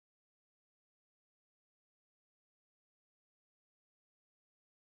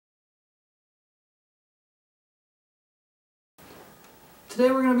Today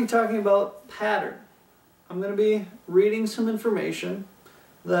we're going to be talking about pattern. I'm going to be reading some information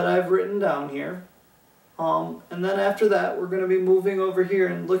that I've written down here. And then after that we're going to be moving over here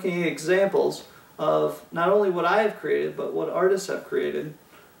and looking at examples of not only what I have created, but what artists have created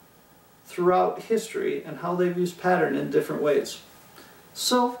throughout history and how they've used pattern in different ways.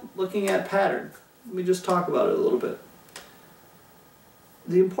 So, looking at pattern, let me just talk about it a little bit.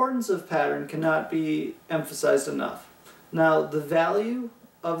 The importance of pattern cannot be emphasized enough. Now, the value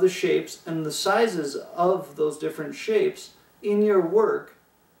of the shapes and the sizes of those different shapes in your work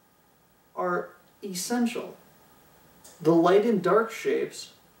are essential. The light and dark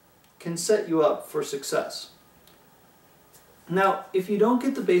shapes can set you up for success. Now, if you don't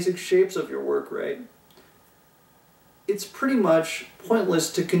get the basic shapes of your work right, it's pretty much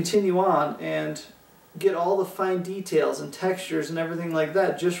pointless to continue on and get all the fine details and textures and everything like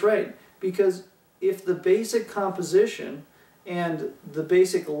that just right, because if the basic composition and the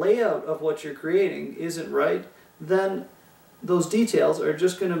basic layout of what you're creating isn't right, then those details are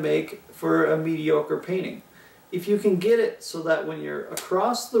just going to make for a mediocre painting. If you can get it so that when you're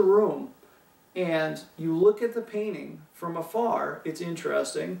across the room and you look at the painting from afar, it's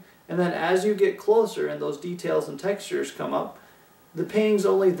interesting, and then as you get closer and those details and textures come up, the painting's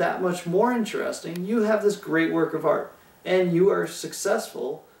only that much more interesting. You have this great work of art, and you are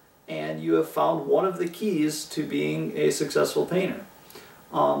successful, and you have found one of the keys to being a successful painter.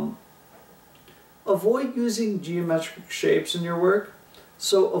 Avoid using geometric shapes in your work.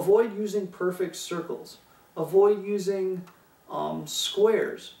 So avoid using perfect circles. Avoid using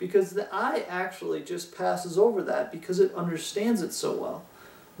squares, because the eye actually just passes over that because it understands it so well.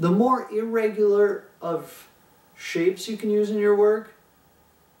 The more irregular of shapes you can use in your work,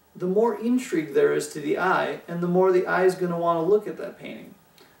 the more intrigue there is to the eye, and the more the eye is going to want to look at that painting.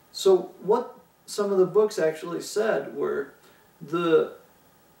 So what some of the books actually said were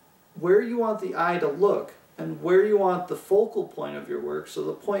where you want the eye to look and where you want the focal point of your work, so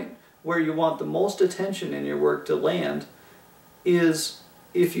the point where you want the most attention in your work to land, is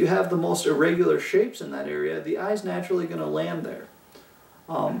if you have the most irregular shapes in that area, the eye's naturally going to land there.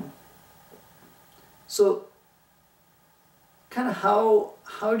 So kind of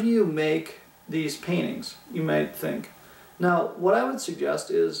how do you make these paintings, you might think. Now, what I would suggest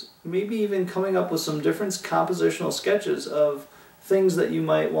is maybe even coming up with some different compositional sketches of things that you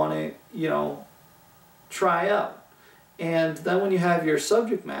might want to, try out. And then when you have your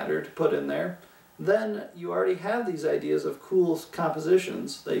subject matter to put in there, then you already have these ideas of cool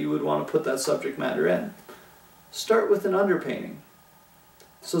compositions that you would want to put that subject matter in. Start with an underpainting.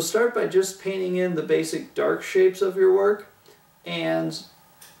 So start by just painting in the basic dark shapes of your work and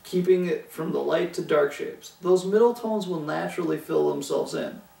keeping it from the light to dark shapes. Those middle tones will naturally fill themselves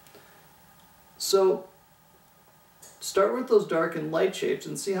in. So start with those dark and light shapes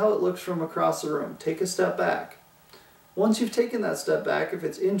and see how it looks from across the room. Take a step back. Once you've taken that step back, if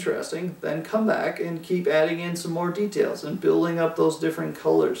it's interesting, then come back and keep adding in some more details and building up those different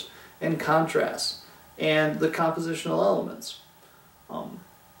colors and contrasts and the compositional elements.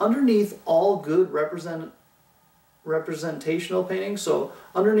 Underneath all good representational painting, so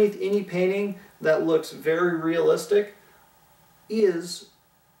underneath any painting that looks very realistic, is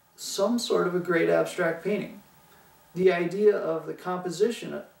some sort of a great abstract painting. The idea of the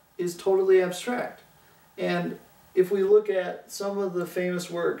composition is totally abstract. And if we look at some of the famous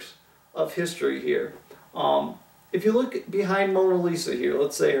works of history here, if you look behind Mona Lisa here,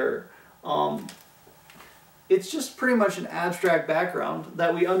 let's say her, it's just pretty much an abstract background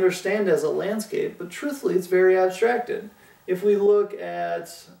that we understand as a landscape, but truthfully it's very abstracted. If we look at,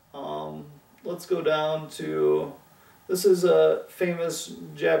 let's go down to, this is a famous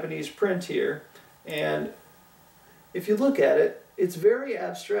Japanese print here, and if you look at it, it's very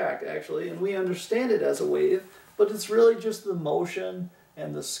abstract actually, and we understand it as a wave, but it's really just the motion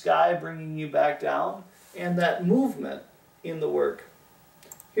and the sky bringing you back down and that movement in the work.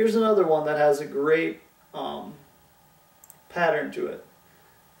 Here's another one that has a great pattern to it.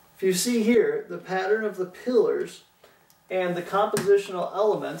 If you see here, the pattern of the pillars and the compositional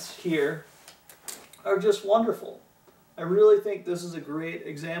elements here are just wonderful. I really think this is a great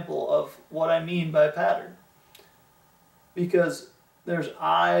example of what I mean by pattern. Because there's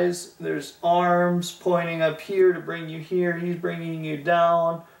eyes, there's arms pointing up here to bring you here, he's bringing you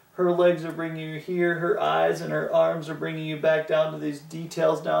down, her legs are bringing you here, her eyes and her arms are bringing you back down to these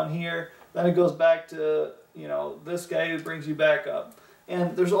details down here. Then it goes back to, this guy who brings you back up.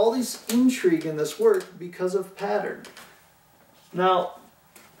 And there's all these intrigue in this work because of pattern. Now,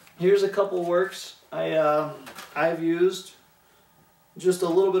 here's a couple works I've used just a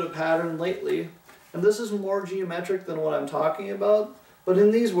little bit of pattern lately. And this is more geometric than what I'm talking about, But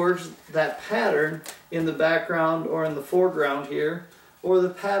in these works, that pattern in the background or in the foreground here, or the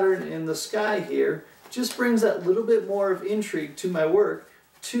pattern in the sky here, just brings that little bit more of intrigue to my work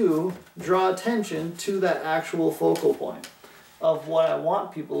to draw attention to that actual focal point of what I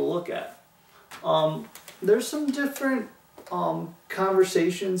want people to look at. There's some different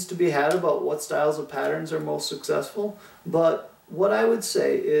conversations to be had about what styles of patterns are most successful, but what I would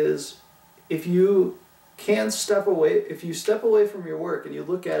say is if you step away from your work and you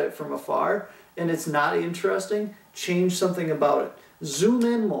look at it from afar and it's not interesting, change something about it. Zoom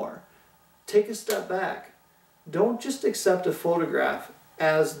in more. Take a step back. Don't just accept a photograph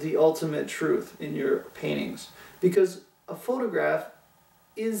as the ultimate truth in your paintings, because a photograph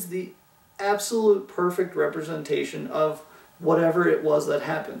is the absolute perfect representation of whatever it was that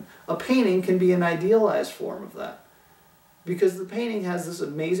happened. A painting can be an idealized form of that, because the painting has this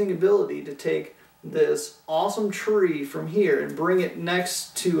amazing ability to take this awesome tree from here and bring it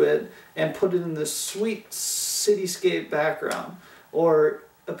next to it and put it in this sweet cityscape background. Or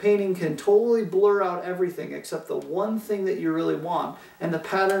a painting can totally blur out everything except the one thing that you really want, and the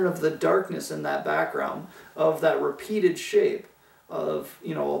pattern of the darkness in that background, of that repeated shape of,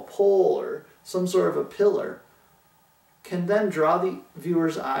 you know, a pole or some sort of a pillar, can then draw the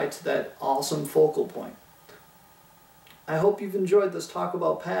viewer's eye to that awesome focal point. I hope you've enjoyed this talk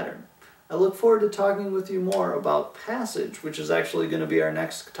about pattern. I look forward to talking with you more about passage, which is actually going to be our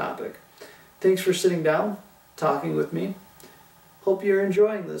next topic. Thanks for sitting down, talking with me. Hope you're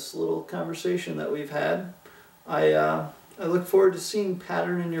enjoying this little conversation that we've had. I look forward to seeing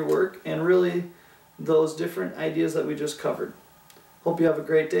pattern in your work and really those different ideas that we just covered. Hope you have a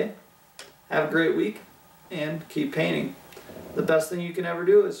great day, have a great week, and keep painting. The best thing you can ever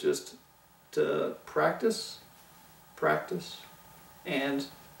do is just to practice, and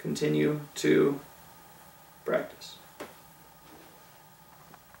continue to practice.